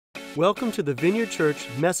Welcome to the Vineyard Church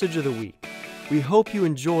Message of the Week. We hope you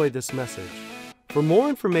enjoy this message. For more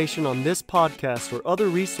information on this podcast or other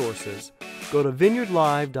resources, go to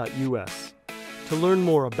vineyardlive.us. To learn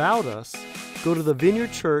more about us, go to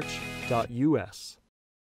thevineyardchurch.us.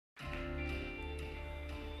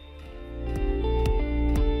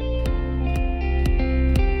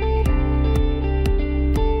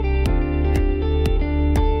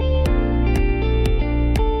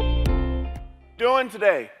 Doing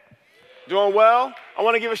today? Doing well? I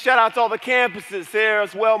want to give a shout out to all the campuses here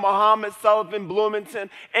as well, Muhammad, Sullivan, Bloomington,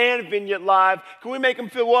 and Vineyard Live. Can we make them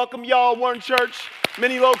feel welcome? Y'all, one church,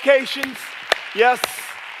 many locations. Yes,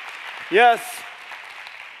 yes.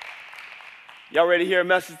 Y'all ready to hear a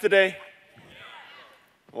message today?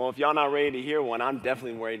 Well, if y'all not ready to hear one, I'm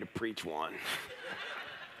definitely ready to preach one.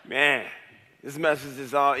 Man, this message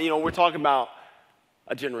is, we're talking about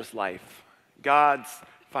a generous life, God's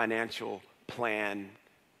financial plan,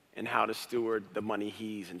 and how to steward the money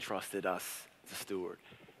he's entrusted us to steward.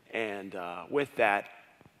 And with that,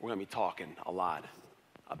 we're going to be talking a lot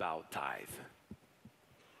about tithe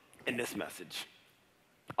in this message.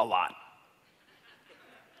 A lot.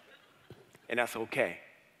 And that's okay,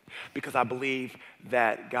 because I believe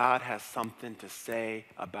that God has something to say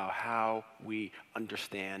about how we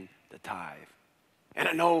understand the tithe. And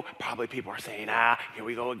I know probably people are saying, here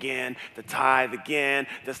we go again, the tithe again,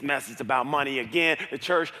 this message about money again, the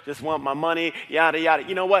church just want my money, yada, yada.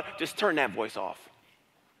 You know what? Just turn that voice off.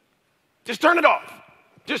 Just turn it off.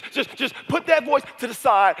 Just put that voice to the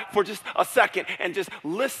side for just a second and just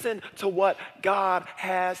listen to what God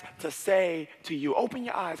has to say to you. Open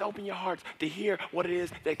your eyes, open your hearts to hear what it is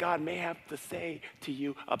that God may have to say to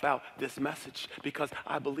you about this message, because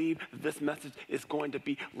I believe this message is going to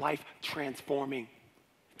be life transforming.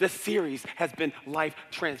 This series has been life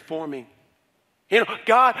transforming. You know,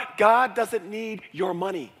 God doesn't need your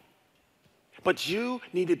money, but you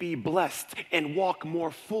need to be blessed and walk more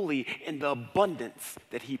fully in the abundance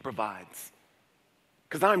that he provides.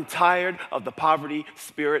 Because I'm tired of the poverty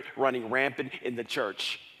spirit running rampant in the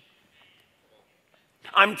church.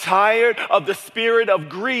 I'm tired of the spirit of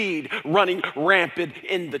greed running rampant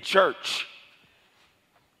in the church.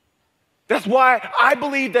 That's why I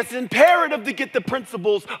believe that's imperative to get the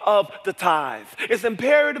principles of the tithe. It's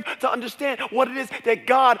imperative to understand what it is that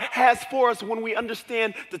God has for us when we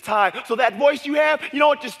understand the tithe. So that voice you have, you know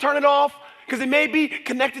what, just turn it off, because it may be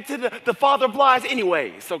connected to the father of lies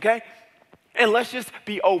anyways, okay? And let's just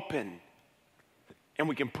be open and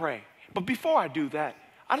we can pray. But before I do that,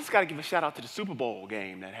 I just got to give a shout out to the Super Bowl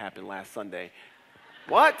game that happened last Sunday.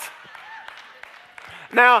 What?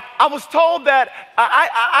 Now, I was told that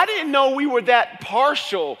I didn't know we were that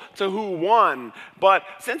partial to who won, but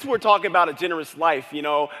since we're talking about a generous life,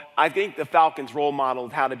 I think the Falcons role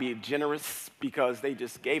modeled how to be generous, because they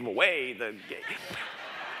just gave away the game.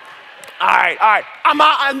 All right.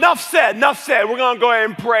 Enough said. We're going to go ahead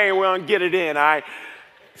and pray, and we're going to get it in, all right?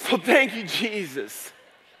 So thank you, Jesus.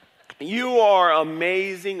 You are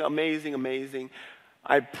amazing, amazing, amazing.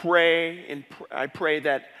 I pray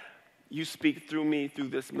that you speak through me through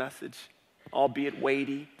this message, albeit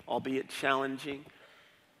weighty, albeit challenging.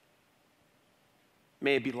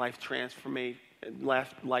 May it be life transformative.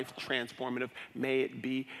 May it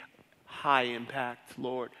be high impact,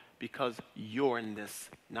 Lord, because you're in this,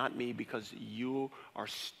 not me, because you are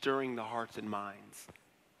stirring the hearts and minds.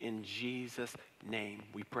 In Jesus' name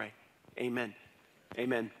we pray. Amen.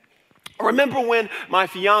 Amen. I remember when my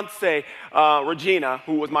fiance, Regina,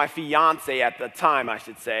 who was my fiance at the time, I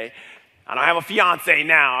should say. I don't have a fiance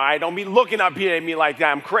now, all right? Don't be looking up here at me like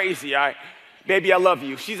that. I'm crazy, all right? Baby, I love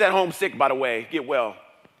you. She's at home sick, by the way. Get well.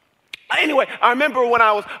 Anyway, I remember when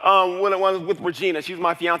I was with Regina, she was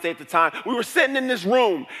my fiance at the time, we were sitting in this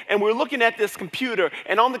room, and we were looking at this computer,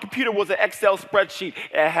 and on the computer was an Excel spreadsheet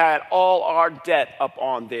that had all our debt up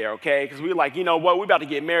on there, okay? Because we were like, you know what, we're about to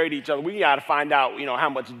get married to each other. We got to find out, how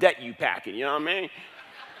much debt you packing, you know what I mean?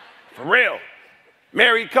 For real.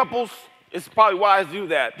 Married couples, it's probably wise to do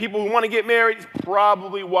that. People who want to get married, it's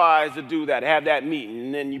probably wise to do that, have that meeting,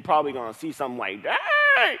 and then you're probably going to see something like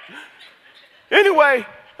that. Anyway,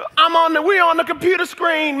 we're on the computer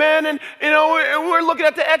screen, man, and we're looking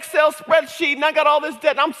at the Excel spreadsheet, and I got all this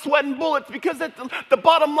debt, and I'm sweating bullets because the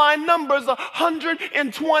bottom line number is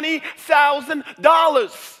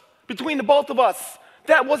 $120,000 between the both of us.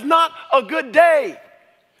 That was not a good day.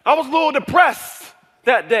 I was a little depressed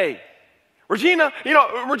that day. Regina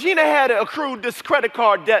had accrued this credit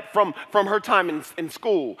card debt from her time in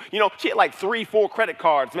school. She had like 3-4 credit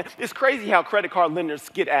cards, man. It's crazy how credit card lenders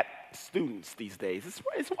get at students these days.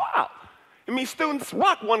 It's wild. I mean, students,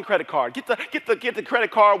 rock one credit card. Get the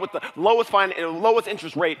credit card with the lowest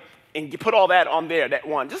interest rate, and you put all that on there, that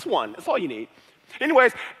one. Just one. That's all you need.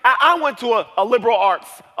 Anyways, I went to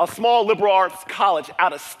a small liberal arts college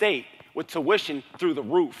out of state with tuition through the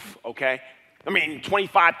roof, okay? I mean,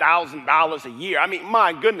 $25,000 a year. I mean,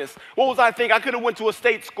 my goodness. What was I thinking? I could have went to a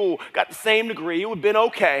state school, got the same degree. It would have been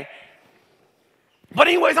okay. But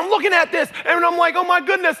anyways, I'm looking at this, and I'm like, oh my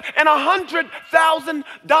goodness. And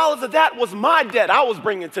 $100,000 of that was my debt I was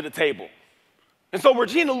bringing to the table. And so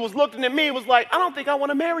Regina was looking at me, was like, I don't think I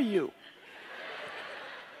want to marry you.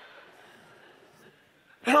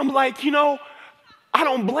 And I'm like, I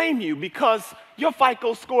don't blame you because your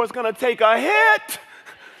FICO score is going to take a hit.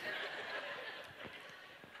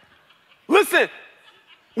 Listen,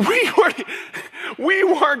 we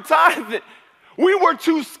weren't tithing. We were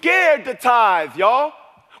too scared to tithe, y'all.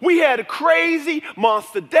 We had a crazy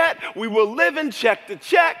monster debt. We were living check to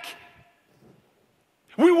check.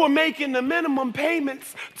 We were making the minimum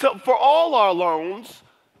payments for all our loans,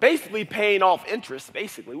 basically paying off interest,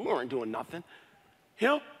 basically. We weren't doing nothing.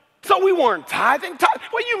 So we weren't tithing.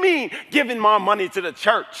 What do you mean giving my money to the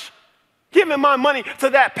church? Giving my money to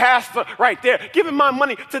that pastor right there. Giving my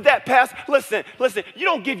money to that pastor. Listen, you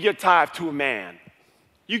don't give your tithe to a man.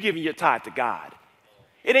 You're giving your tithe to God.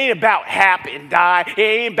 It ain't about hap and die. It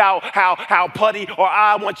ain't about how Putty or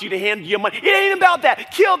I want you to handle your money. It ain't about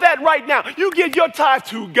that. Kill that right now. You give your tithe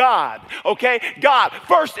to God, okay? God,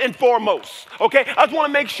 first and foremost, okay? I just want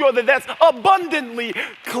to make sure that that's abundantly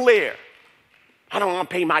clear. I don't want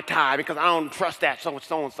to pay my tithe because I don't trust that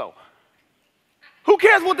so-and-so. Who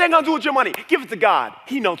cares what they're going to do with your money? Give it to God.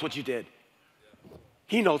 He knows what you did.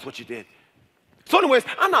 He knows what you did. So anyways,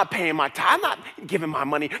 I'm not paying my tithe. I'm not giving my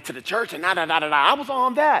money to the church and I was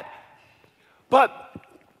on that. But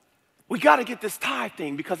we got to get this tithe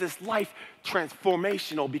thing because it's life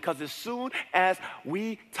transformational, because as soon as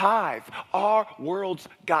we tithe, our worlds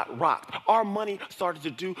got rocked. Our money started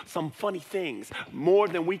to do some funny things, more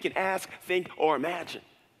than we can ask, think, or imagine.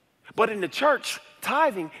 But in the church,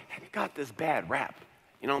 tithing got this bad rap.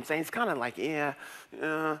 You know what I'm saying? It's kind of like,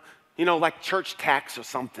 like church tax or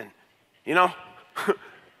something,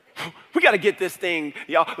 We got to get this thing,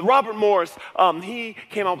 y'all. Robert Morris, he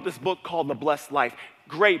came out with this book called The Blessed Life.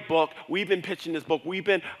 Great book. We've been pitching this book. We've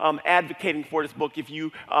been advocating for this book. If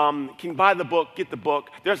you can buy the book, get the book.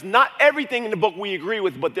 There's not everything in the book we agree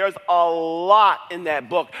with, but there's a lot in that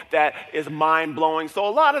book that is mind-blowing. So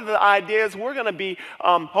a lot of the ideas we're going to be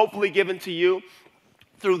hopefully given to you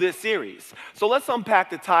through this series. So let's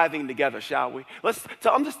unpack the tithing together, shall we?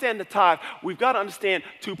 To understand the tithe, we've got to understand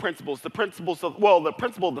two principles. The principle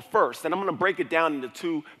of the first, and I'm going to break it down into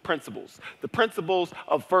two principles. The principles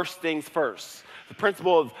of first things first. The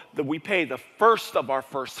principle of that we pay the first of our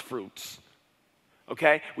first fruits.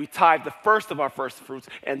 Okay? We tithe the first of our first fruits,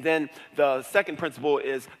 and then the second principle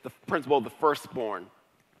is the principle of the firstborn.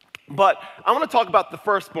 But I want to talk about the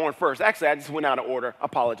firstborn first. Actually, I just went out of order. I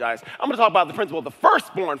apologize. I'm going to talk about the principle of the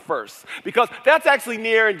firstborn first, because that's actually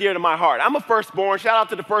near and dear to my heart. I'm a firstborn. Shout out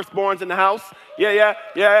to the firstborns in the house.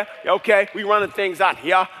 Yeah. Okay, we running things out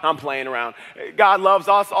here. I'm playing around. God loves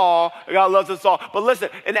us all. God loves us all. But listen,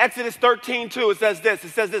 in Exodus 13:2, it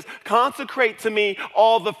says this, consecrate to me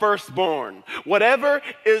all the firstborn. Whatever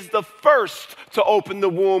is the first to open the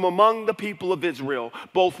womb among the people of Israel,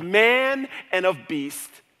 both man and of beast,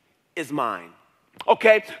 is mine.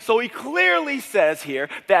 Okay, so he clearly says here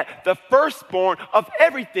that the firstborn of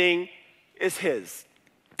everything is his.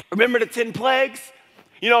 Remember the 10 plagues?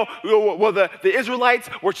 The Israelites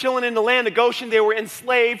were chilling in the land of Goshen. They were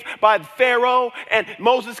enslaved by Pharaoh, and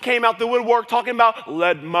Moses came out the woodwork talking about,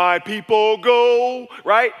 let my people go,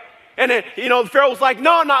 right? And then, Pharaoh was like,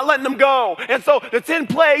 no, I'm not letting them go. And so the 10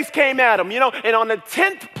 plagues came at him, and on the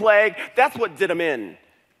 10th plague, that's what did him in.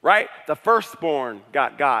 Right? The firstborn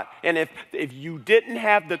got. And if you didn't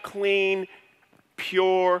have the clean,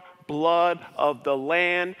 pure blood of the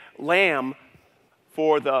lamb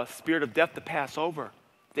for the spirit of death to pass over,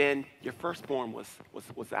 then your firstborn was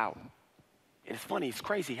out. And it's funny, it's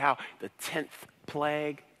crazy how the 10th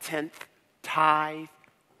plague, 10th tithe,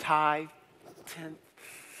 10th,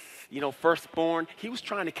 firstborn. He was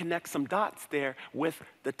trying to connect some dots there with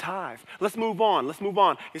the tithe. Let's move on.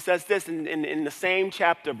 It says this in the same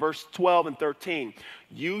chapter, verse 12 and 13.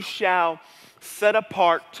 You shall set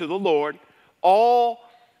apart to the Lord all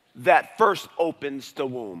that first opens the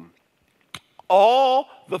womb. All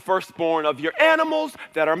the firstborn of your animals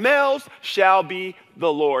that are males shall be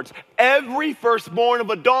the Lord's. Every firstborn of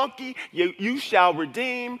a donkey you shall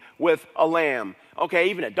redeem with a lamb. Okay,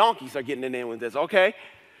 even the donkeys are getting in with this, okay?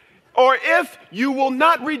 Or if you will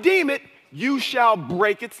not redeem it, you shall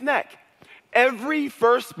break its neck. Every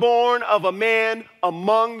firstborn of a man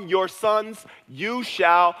among your sons you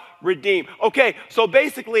shall redeem. Okay, so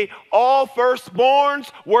basically all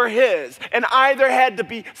firstborns were his and either had to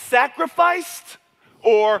be sacrificed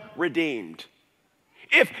or redeemed.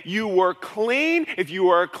 If you were a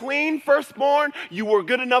clean firstborn, you were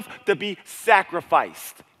good enough to be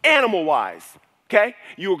sacrificed, animal-wise. Okay?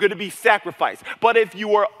 You were going to be sacrificed. But if you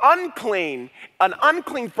were unclean, an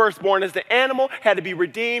unclean firstborn as the animal had to be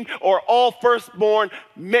redeemed, or all firstborn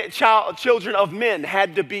children of men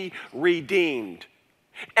had to be redeemed.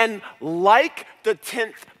 And like the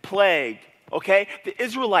 10th plague, okay, the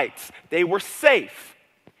Israelites, they were safe.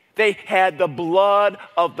 They had the blood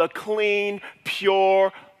of the clean,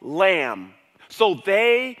 pure lamb. So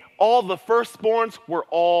all the firstborns were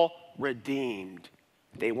all redeemed.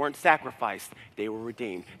 They weren't sacrificed, they were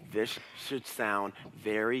redeemed. This should sound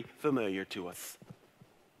very familiar to us.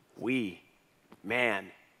 We're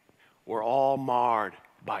all marred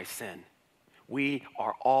by sin. We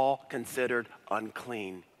are all considered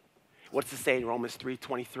unclean. What's it say in Romans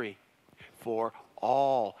 3:23? For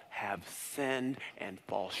all have sinned and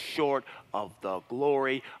fall short of the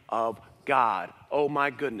glory of God. Oh my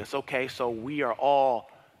goodness. Okay, so we are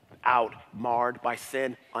all out marred by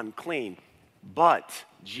sin, unclean. But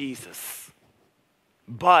Jesus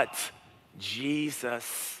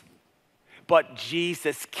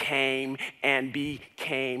came and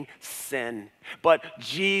became sin. But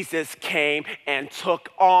Jesus came and took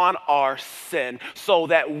on our sin so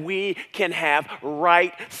that we can have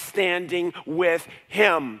right standing with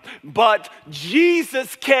him. But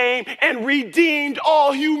Jesus came and redeemed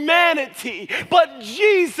all humanity. But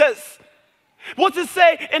Jesus, what's it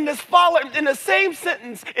say in the same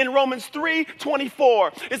sentence in Romans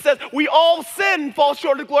 3:24? It says, we all sin and fall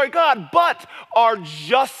short of the glory of God, but are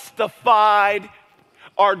justified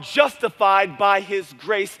by his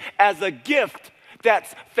grace as a gift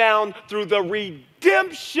that's found through the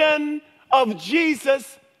redemption of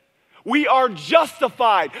Jesus. We are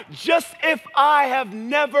justified just if I have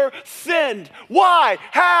never sinned. Why?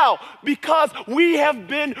 How? Because we have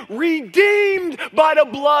been redeemed by the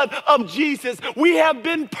blood of Jesus. We have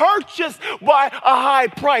been purchased by a high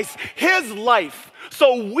price, his life.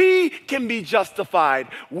 So we can be justified.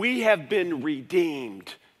 We have been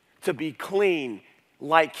redeemed to be clean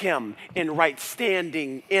like him, in right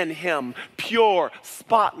standing in him, pure,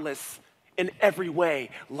 spotless in every way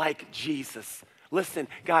like Jesus. Listen,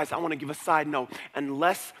 guys, I want to give a side note.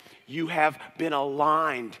 Unless you have been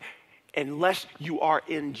aligned, unless you are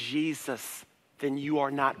in Jesus, then you are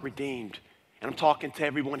not redeemed. And I'm talking to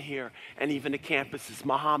everyone here and even the campuses,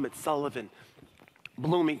 Muhammad, Sullivan,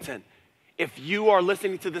 Bloomington. If you are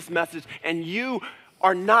listening to this message and you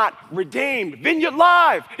are not redeemed, Vineyard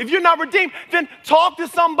Live, if you're not redeemed, then talk to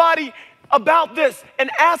somebody about this and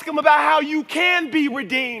ask them about how you can be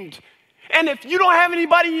redeemed. And if you don't have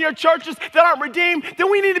anybody in your churches that aren't redeemed, then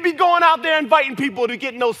we need to be going out there inviting people to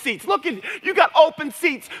get in those seats. Look, you got open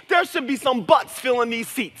seats. There should be some butts filling these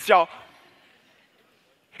seats, y'all.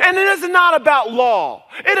 And it is not about law.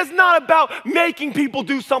 It is not about making people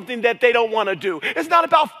do something that they don't want to do. It's not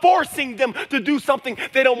about forcing them to do something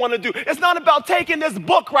they don't want to do. It's not about taking this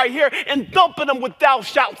book right here and dumping them with thou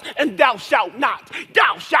shalt and thou shalt not.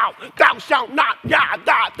 Thou shalt not. Yeah,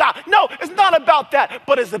 da. No, it's not about that,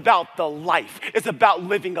 but it's about the life. It's about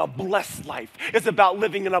living a blessed life. It's about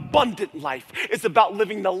living an abundant life. It's about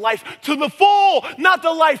living the life to the full, not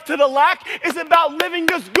the life to the lack. It's about living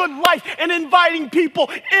this good life and inviting people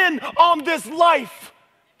in on this life.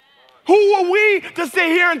 Who are we to sit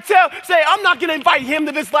here and say, I'm not going to invite him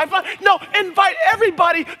to this life? No, invite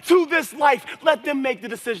everybody to this life. Let them make the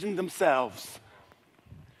decision themselves.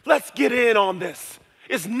 Let's get in on this.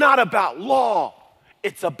 It's not about law.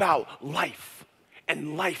 It's about life,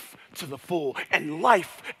 and life to the full, and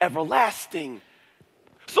life everlasting.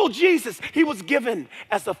 So Jesus, he was given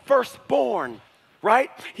as a firstborn, right?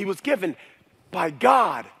 He was given by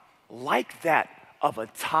God like that of a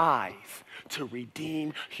tithe to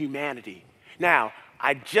redeem humanity. Now,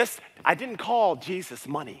 I didn't call Jesus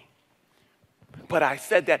money, but I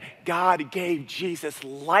said that God gave Jesus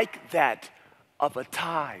like that of a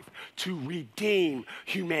tithe to redeem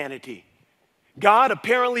humanity. God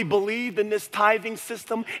apparently believed in this tithing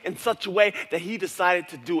system in such a way that he decided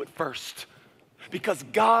to do it first. Because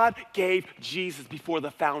God gave Jesus before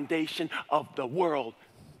the foundation of the world.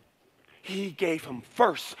 He gave him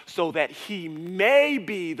first so that he may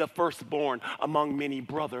be the firstborn among many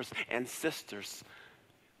brothers and sisters.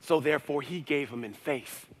 So therefore, he gave him in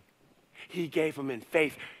faith. He gave him in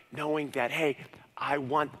faith, knowing that, hey, I'm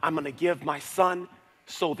going to give my son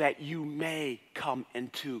so that you may come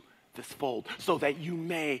into this fold so that you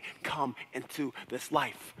may come into this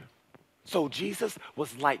life. So Jesus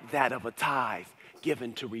was like that of a tithe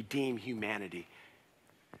given to redeem humanity.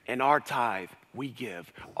 And our tithe we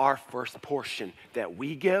give, our first portion that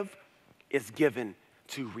we give is given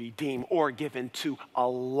to redeem or given to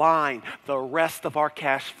align the rest of our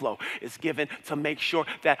cash flow. Is given to make sure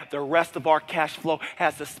that the rest of our cash flow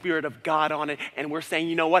has the Spirit of God on it. And we're saying,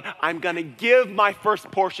 you know what? I'm going to give my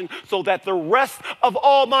first portion so that the rest of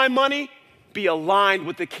all my money be aligned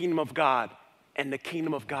with the kingdom of God. And the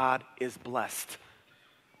kingdom of God is blessed.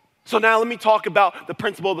 So now let me talk about the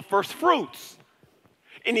principle of the first fruits.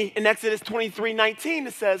 In Exodus 23:19,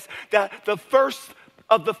 it says that the first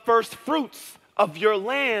of the first fruits of your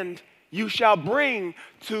land you shall bring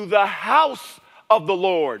to the house of the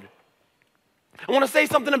Lord. I want to say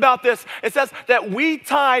something about this. It says that we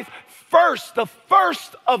tithe first, the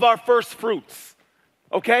first of our first fruits.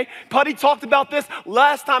 Okay? Putty talked about this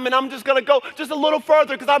last time, and I'm just going to go just a little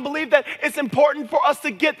further because I believe that it's important for us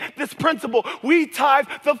to get this principle. We tithe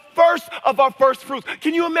the first of our first fruits.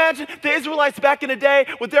 Can you imagine the Israelites back in the day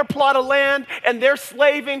with their plot of land and they're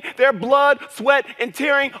slaving, their blood, sweat, and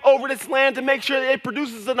tearing over this land to make sure that it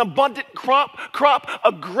produces an abundant crop,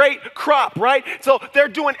 a great crop, right? So they're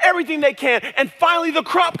doing everything they can, and finally the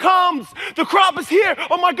crop comes. The crop is here.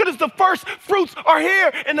 Oh my goodness, the first fruits are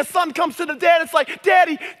here, and the son comes to the dad. It's like,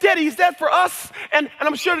 Daddy, is that for us? And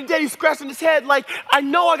I'm sure the daddy's scratching his head like, I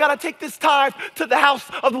know I got to take this tithe to the house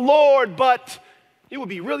of the Lord, but it would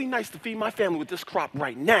be really nice to feed my family with this crop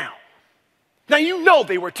right now. Now, you know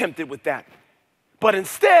they were tempted with that. But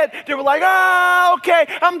instead, they were like, okay,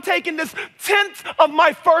 I'm taking this tenth of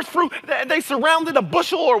my first fruit. They surrounded a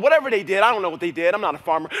bushel or whatever they did. I don't know what they did. I'm not a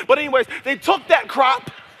farmer. But anyways, they took that crop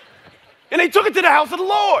and they took it to the house of the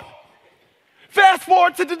Lord. Fast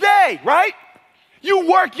forward to today, right? You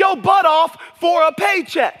work your butt off for a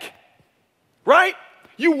paycheck, right?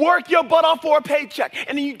 You work your butt off for a paycheck,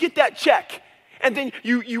 and then you get that check, and then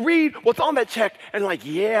you read what's on that check, and like,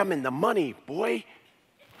 yeah, I'm in the money, boy.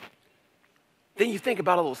 Then you think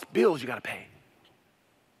about all those bills you got to pay.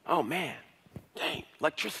 Oh, man, dang,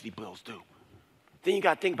 electricity bills due. Then you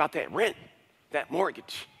got to think about that rent, that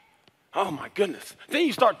mortgage. Oh, my goodness. Then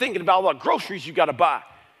you start thinking about all the groceries you got to buy,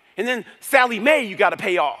 and then Sally Mae you got to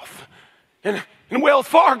pay off. And Wells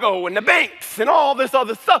Fargo and the banks and all this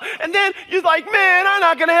other stuff. And then you're like, man, I'm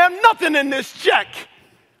not going to have nothing in this check.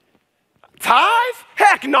 Tithe?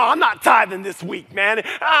 Heck no, I'm not tithing this week, man.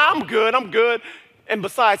 I'm good. And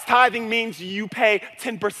besides, tithing means you pay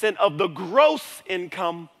 10% of the gross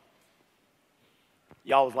income.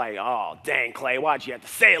 Y'all was like, oh, dang, Clay, why'd you have to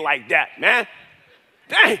say it like that, man?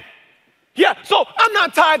 Dang. Yeah, so I'm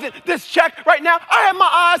not tithing this check right now. I have my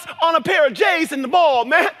eyes on a pair of J's in the mall,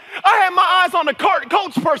 man. I have my eyes on the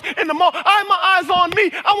Coach purse in the mall. I have my eyes on me.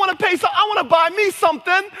 I want to pay something. I want to buy me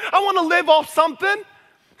something. I want to live off something.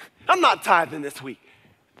 I'm not tithing this week.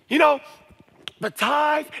 You know, the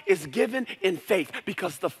tithe is given in faith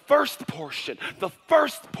because the first portion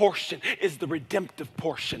is the redemptive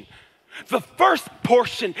portion. The first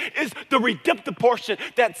portion is the redemptive portion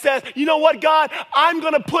that says, you know what, God, I'm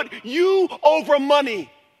going to put you over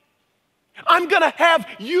money. I'm going to have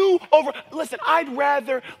you over. Listen, I'd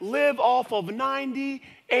rather live off of 90,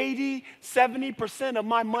 80, 70% of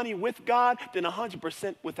my money with God than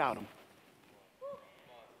 100% without him.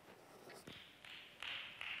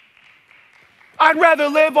 I'd rather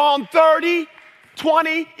live on 30,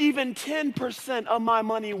 20, even 10% of my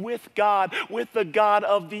money with God, with the God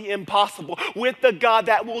of the impossible, with the God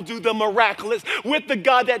that will do the miraculous, with the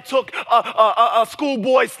God that took a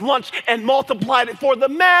schoolboy's lunch and multiplied it for the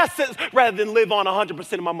masses rather than live on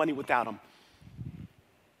 100% of my money without him.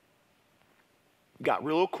 Got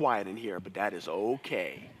real quiet in here, but that is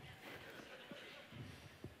okay.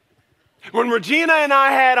 When Regina and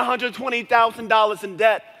I had $120,000 in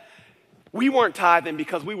debt, we weren't tithing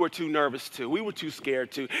because we were too nervous to. We were too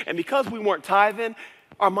scared to. And because we weren't tithing,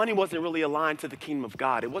 our money wasn't really aligned to the kingdom of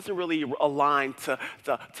God. It wasn't really aligned to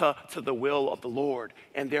the will of the Lord.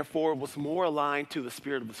 And therefore, it was more aligned to the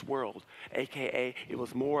spirit of this world, a.k.a. it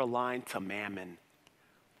was more aligned to mammon.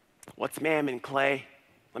 What's mammon, Clay?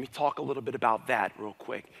 Let me talk a little bit about that real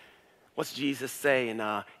quick. What's Jesus say in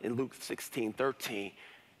Luke 16:13?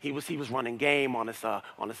 He was running game on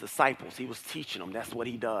his disciples. He was teaching them. That's what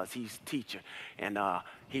he does. He's a teacher. And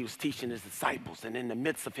he was teaching his disciples. And in the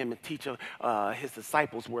midst of him teaching his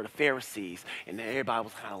disciples were the Pharisees. And everybody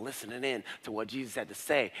was kind of listening in to what Jesus had to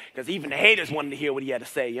say. Because even the haters wanted to hear what he had to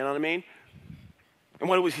say. You know what I mean? And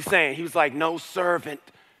what was he saying? He was like, no servant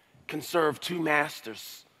can serve two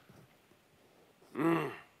masters.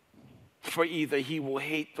 For either he will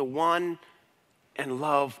hate the one and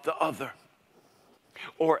love the other.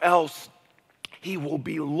 Or else he will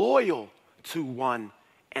be loyal to one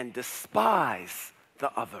and despise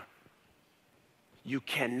the other. You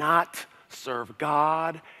cannot serve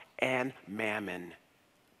God and mammon,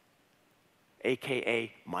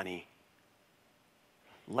 aka money.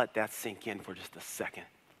 Let that sink in for just a second.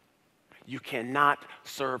 You cannot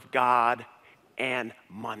serve God and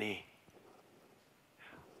money.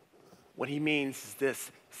 What he means is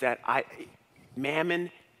this, is that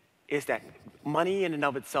mammon is that money in and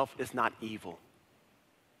of itself is not evil.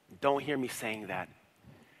 Don't hear me saying that.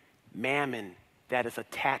 Mammon that is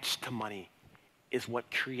attached to money is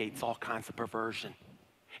what creates all kinds of perversion,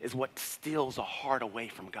 is what steals a heart away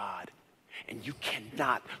from God. And you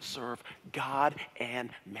cannot serve God and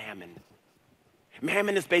mammon.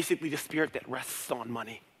 Mammon is basically the spirit that rests on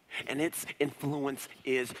money, and its influence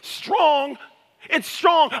is strong. It's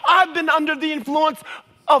strong. I've been under the influence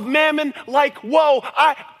of mammon like, whoa.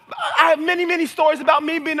 I have many, many stories about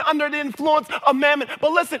me being under the influence of mammon.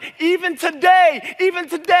 But listen, even today,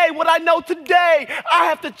 what I know today, I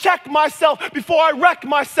have to check myself before I wreck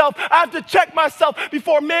myself. I have to check myself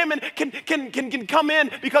before mammon can come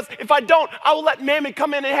in, because if I don't, I will let mammon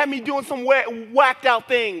come in and have me doing some whacked out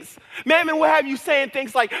things. Mammon will have you saying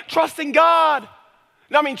things like, trust in God.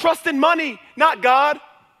 Trust in money, not God.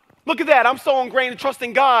 Look at that, I'm so ingrained in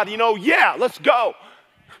trusting God, yeah, let's go.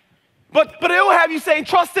 But it will have you saying,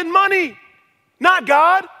 trust in money, not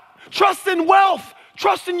God. Trust in wealth.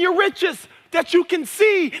 Trust in your riches that you can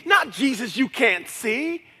see, not Jesus you can't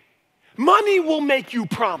see. Money will make you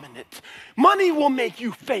prominent. Money will make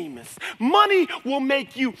you famous. Money will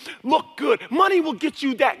make you look good. Money will get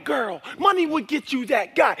you that girl. Money will get you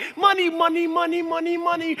that guy. Money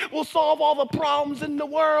will solve all the problems in the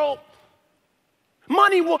world.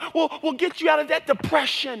 Money will get you out of that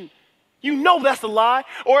depression. You know that's a lie,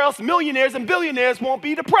 or else millionaires and billionaires won't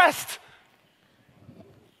be depressed.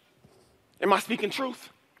 Am I speaking truth?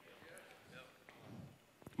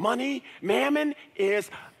 Money, mammon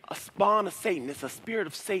is a spawn of Satan. It's a spirit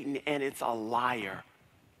of Satan, and it's a liar.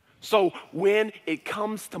 So when it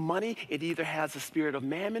comes to money, it either has the spirit of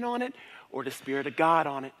mammon on it or the spirit of God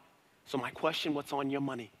on it. So my question, what's on your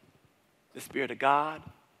money? The spirit of God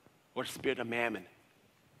or the spirit of mammon?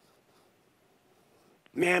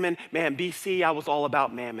 Mammon, man, BC, I was all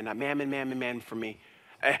about mammon. Mammon for me.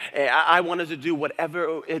 I wanted to do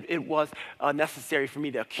whatever it was necessary for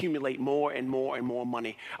me to accumulate more and more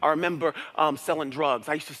money. I remember selling drugs.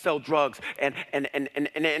 I used to sell drugs, and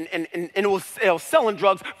it was selling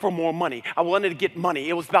drugs for more money. I wanted to get money.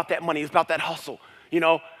 It was about that money. It was about that hustle.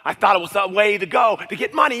 I thought it was a way to go, to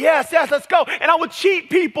get money. Yes, let's go. And I would cheat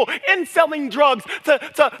people in selling drugs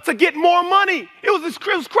to get more money. It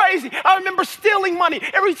was crazy. I remember stealing money.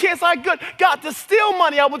 Every chance I got to steal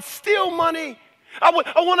money, I would steal money. I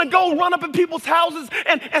want to go run up in people's houses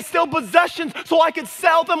and steal possessions so I could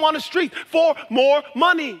sell them on the street for more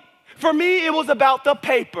money. For me, it was about the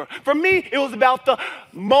paper. For me, it was about the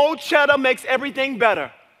mo cheddar makes everything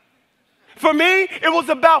better. For me, it was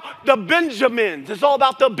about the Benjamins. It's all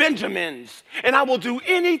about the Benjamins. And I will do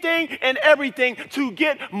anything and everything to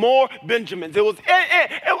get more Benjamins. It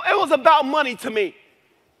was about money to me.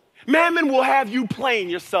 Mammon will have you playing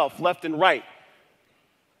yourself left and right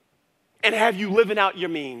and have you living out your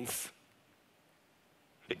means.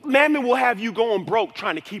 Mammon will have you going broke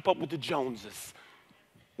trying to keep up with the Joneses.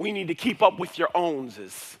 We need to keep up with your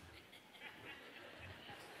ownses.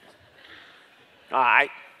 All right.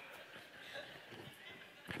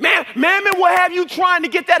 Mammon will have you trying to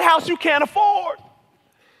get that house you can't afford.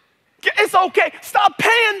 It's okay. Stop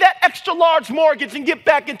paying that extra large mortgage and get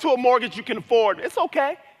back into a mortgage you can afford. It's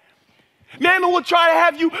okay. Mammon will try to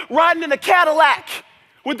have you riding in a Cadillac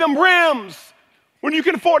with them rims when you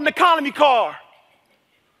can afford an economy car.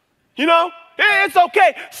 It's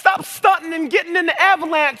okay. Stop stunting and getting in the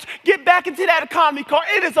avalanche. Get back into that economy car.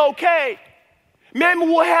 It is okay. Mammon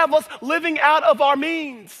will have us living out of our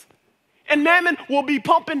means. And mammon will be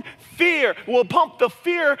pumping fear, will pump the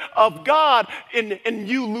fear of God in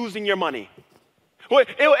you losing your money.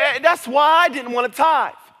 That's why I didn't want to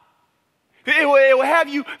tithe. It will have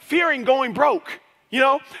you fearing going broke,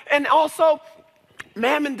 And also,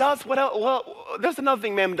 mammon does what else? Well, there's another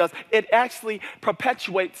thing mammon does. It actually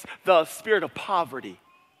perpetuates the spirit of poverty.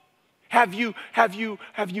 Have you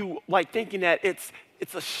like thinking that it's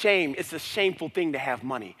a shame, it's a shameful thing to have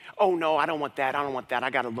money? Oh no, I don't want that. I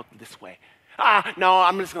got to look this way. No,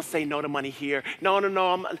 I'm just going to say no to money here. No,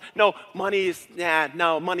 money's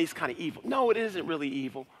kind of evil. No, it isn't really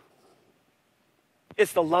evil.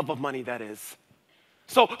 It's the love of money that is.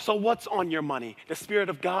 So what's on your money? The spirit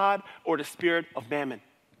of God or the spirit of mammon?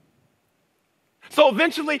 So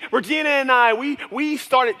eventually, Regina and I, we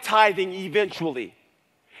started tithing eventually.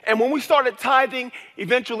 And when we started tithing,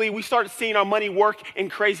 eventually we started seeing our money work in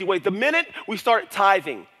crazy ways. The minute we started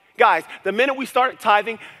tithing, guys, the minute we started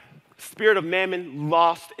tithing, the spirit of mammon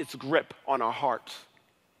lost its grip on our hearts.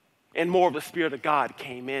 And more of the Spirit of God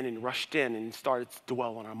came in and rushed in and started to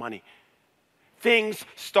dwell on our money. Things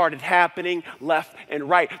started happening left and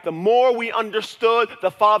right. The more we understood the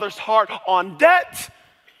Father's heart on debt,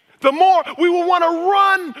 the more we would want to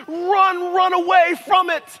run away from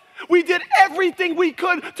it. We did everything we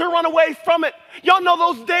could to run away from it. Y'all know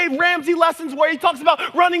those Dave Ramsey lessons where he talks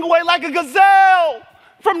about running away like a gazelle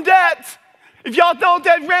from debt. If y'all know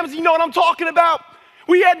Dave Ramsey, you know what I'm talking about.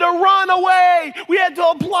 We had to run away. We had to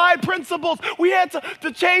apply principles. We had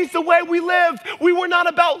to change the way we lived. We were not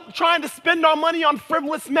about trying to spend our money on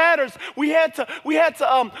frivolous matters. We had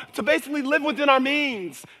to basically live within our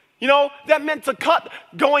means. You know, that meant to cut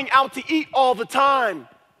going out to eat all the time.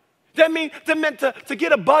 That meant to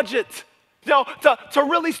get a budget. You know, to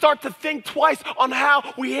really start to think twice on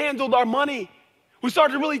how we handled our money. We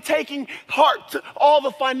started really taking heart to all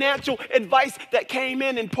the financial advice that came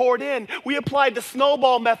in and poured in. We applied the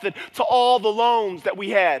snowball method to all the loans that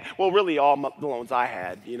we had. Well, really all the loans I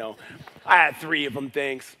had, you know. I had 3 of them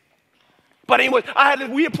things. But anyway,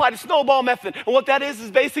 we applied the snowball method. And what that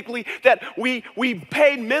is basically that we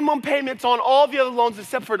paid minimum payments on all the other loans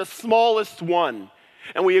except for the smallest one.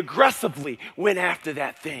 And we aggressively went after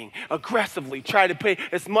that thing, aggressively tried to pay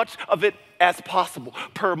as much of it as possible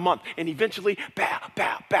per month. And eventually,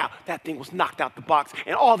 that thing was knocked out the box.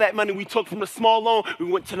 And all that money we took from the small loan, we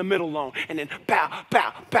went to the middle loan. And then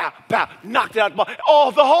knocked it out the box.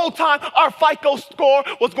 The whole time, our FICO score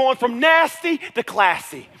was going from nasty to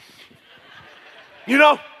classy. You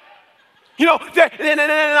know, and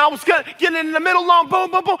I was getting in the middle loan, boom,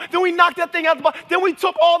 boom, boom. Then we knocked that thing out the box. Then we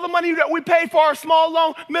took all the money that we paid for our small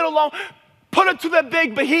loan, middle loan, put it to the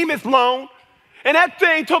big behemoth loan. And that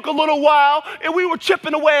thing took a little while, and we were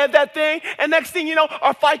chipping away at that thing. And next thing you know,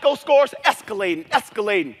 our FICO scores escalating.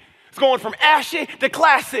 It's going from ashy to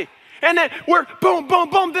classy. And then we're boom, boom,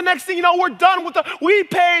 boom. The next thing you know, we're done with we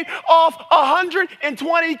paid off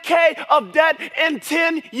 $120K of debt in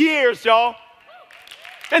 10 years, y'all.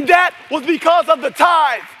 And that was because of the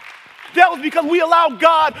tithe. That was because we allowed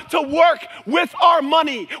God to work with our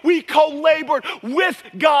money. We co-labored with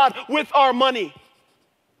God with our money.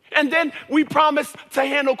 And then we promised to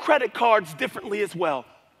handle credit cards differently as well.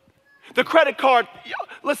 The credit card,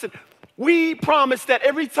 listen, we promised that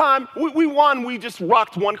every time we just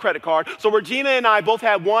rocked one credit card. So Regina and I both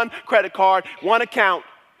had one credit card, one account.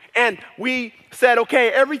 And we said, okay,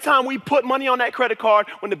 every time we put money on that credit card,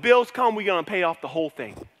 when the bills come, we're going to pay off the whole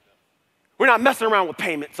thing. We're not messing around with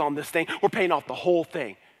payments on this thing. We're paying off the whole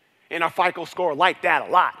thing. And our FICO score liked that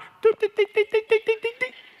a lot.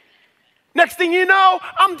 Next thing you know,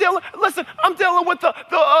 I'm dealing with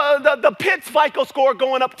the Pitts FICO score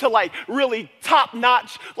going up to like really top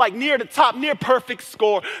notch, like near the top, near perfect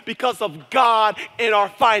score because of God in our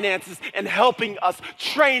finances and helping us,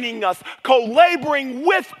 training us, co-laboring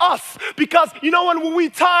with us. Because you know when we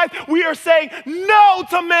tithe, we are saying no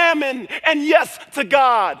to mammon and yes to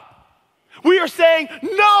God. We are saying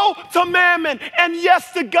no to mammon and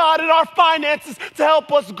yes to God in our finances to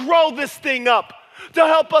help us grow this thing up. To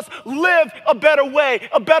help us live a better way,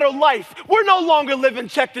 a better life. We're no longer living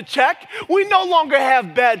check to check. We no longer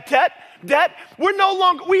have bad debt.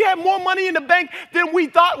 We have more money in the bank than we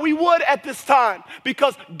thought we would at this time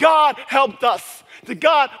because God helped us. The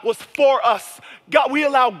God was for us. We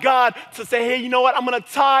allow God to say, hey, you know what? I'm going to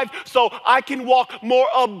tithe so I can walk more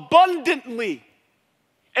abundantly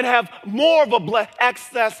and have more of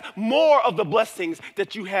access, more of the blessings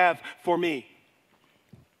that you have for me.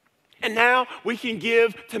 And now we can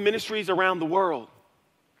give to ministries around the world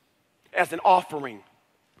as an offering.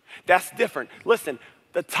 That's different. Listen,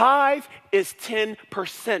 the tithe is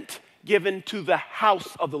 10% given to the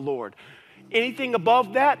house of the Lord. Anything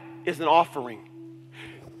above that is an offering.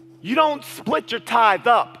 You don't split your tithe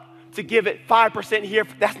up to give it 5% here.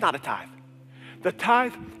 That's not a tithe. The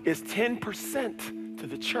tithe is 10% to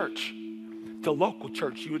the church, the local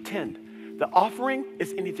church you attend. The offering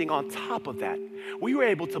is anything on top of that. We were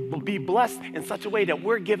able to be blessed in such a way that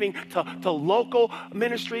we're giving to local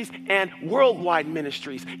ministries and worldwide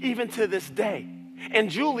ministries, even to this day. And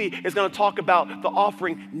Julie is going to talk about the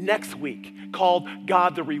offering next week called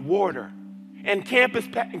God the Rewarder. And Insights,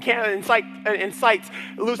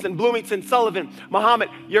 Lucen, Bloomington, Sullivan, Muhammad,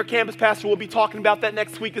 your campus pastor will be talking about that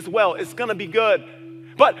next week as well. It's going to be good.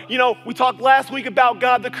 But, you know, we talked last week about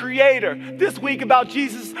God the Creator. This week about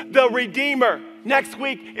Jesus the Redeemer. Next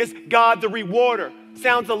week is God the Rewarder.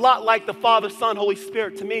 Sounds a lot like the Father, Son, Holy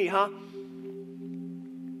Spirit to me, huh?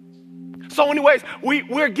 So anyways,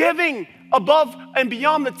 we're giving above and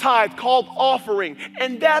beyond the tithe called offering.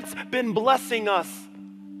 And that's been blessing us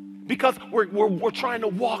because we're trying to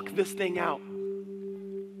walk this thing out.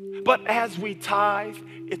 But as we tithe,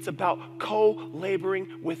 it's about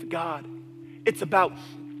co-laboring with God. It's about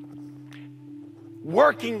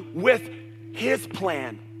working with his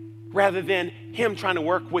plan rather than him trying to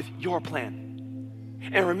work with your plan.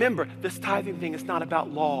 And remember, this tithing thing is not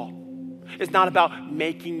about law. It's not about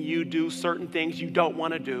making you do certain things you don't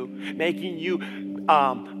want to do, making you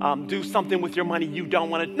do something with your money you don't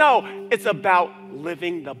want to. No, it's about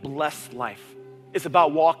living the blessed life. It's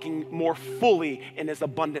about walking more fully in his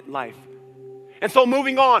abundant life. And so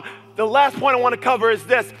moving on, the last point I want to cover is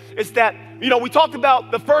this, is that, we talked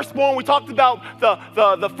about the firstborn, we talked about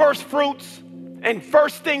the first fruits and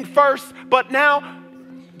first thing first, but now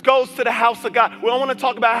goes to the house of God. Well, I want to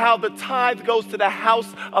talk about how the tithe goes to the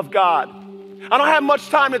house of God. I don't have much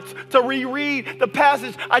time to reread the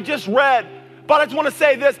passage I just read, but I just want to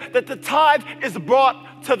say this, that the tithe is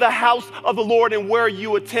brought to the house of the Lord and where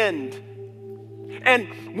you attend. And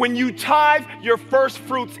when you tithe your first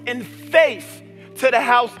fruits in faith to the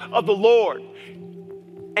house of the Lord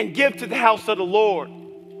and give to the house of the Lord,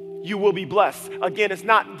 you will be blessed. Again, it's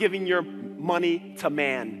not giving your money to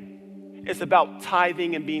man. It's about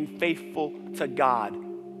tithing and being faithful to God.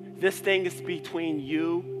 This thing is between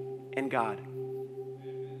you and God.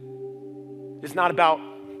 It's not about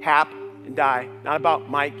Hap and Di, not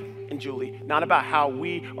about Mike and Julie, not about how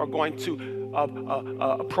we are going to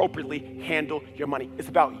appropriately handle your money. It's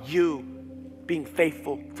about you being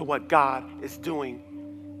faithful to what God is doing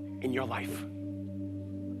in your life.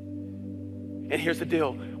 And here's the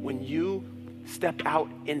deal. When you step out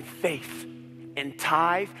in faith and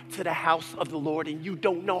tithe to the house of the Lord and you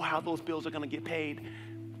don't know how those bills are going to get paid,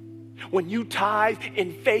 when you tithe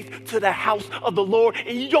in faith to the house of the Lord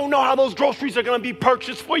and you don't know how those groceries are going to be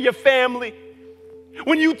purchased for your family,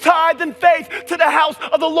 when you tithe in faith to the house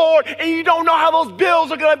of the Lord and you don't know how those bills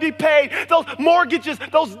are going to be paid, those mortgages,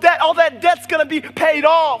 those debt, all that debt's going to be paid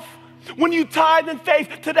off. When you tithe in faith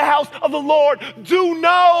to the house of the Lord, do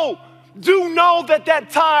know that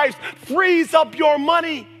tithe frees up your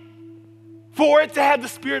money for it to have the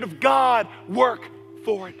Spirit of God work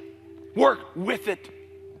for it, work with it,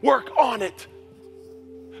 work on it.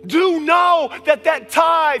 Do know that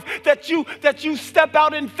tithe that you step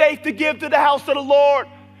out in faith to give to the house of the Lord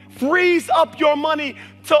frees up your money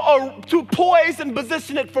to poise and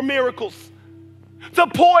position it for miracles, to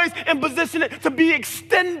poise and position it to be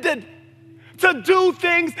extended, to do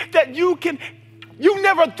things that you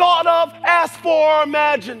never thought of, asked for, or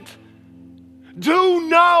imagined. Do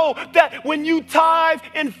know that when you tithe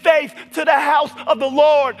in faith to the house of the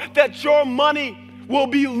Lord, that your money will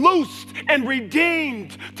be loosed and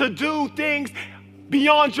redeemed to do things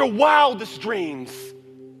beyond your wildest dreams.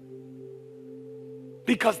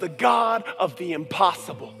 Because the God of the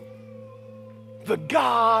impossible, the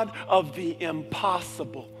God of the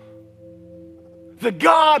impossible, the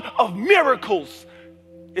God of miracles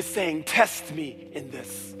is saying, test me in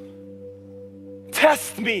this.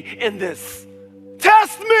 Test me in this.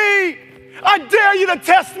 Test me! I dare you to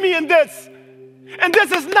test me in this. And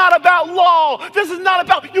this is not about law. This is not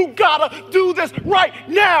about you gotta do this right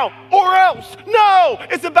now or else. No,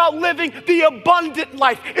 it's about living the abundant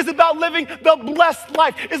life. It's about living the blessed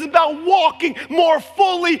life. It's about walking more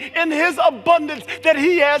fully in his abundance that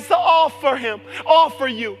he has to offer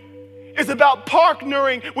you. It's about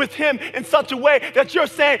partnering with him in such a way that you're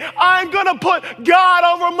saying, I'm gonna put God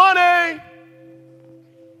over money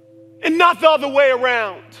and not the other way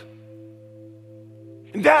around.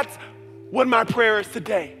 And that's what my prayer is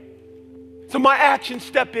today. So my action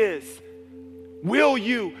step is, will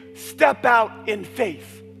you step out in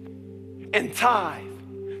faith and tithe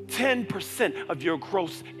 10% of your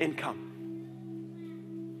gross income?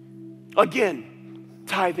 Again,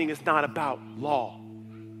 tithing is not about law,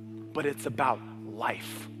 but it's about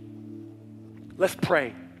life. Let's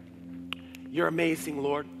pray. You're amazing,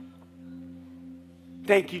 Lord.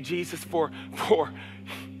 Thank you, Jesus, for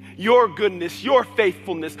your goodness, your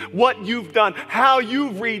faithfulness, what you've done, how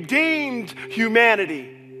you've redeemed humanity.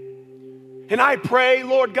 And I pray,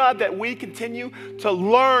 Lord God, that we continue to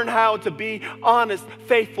learn how to be honest,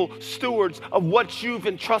 faithful stewards of what you've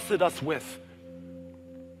entrusted us with.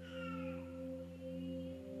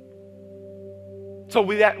 So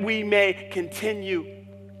that we may continue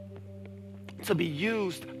to be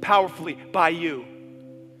used powerfully by you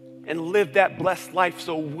and live that blessed life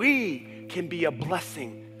so we can be a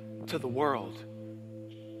blessing to the world.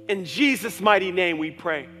 In Jesus' mighty name we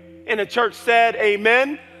pray. And the church said,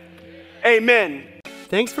 amen. Amen.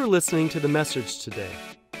 Thanks for listening to the message today.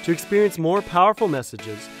 To experience more powerful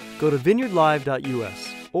messages, go to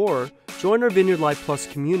vineyardlive.us or join our Vineyard Live Plus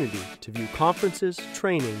community to view conferences,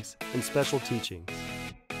 trainings, and special teachings.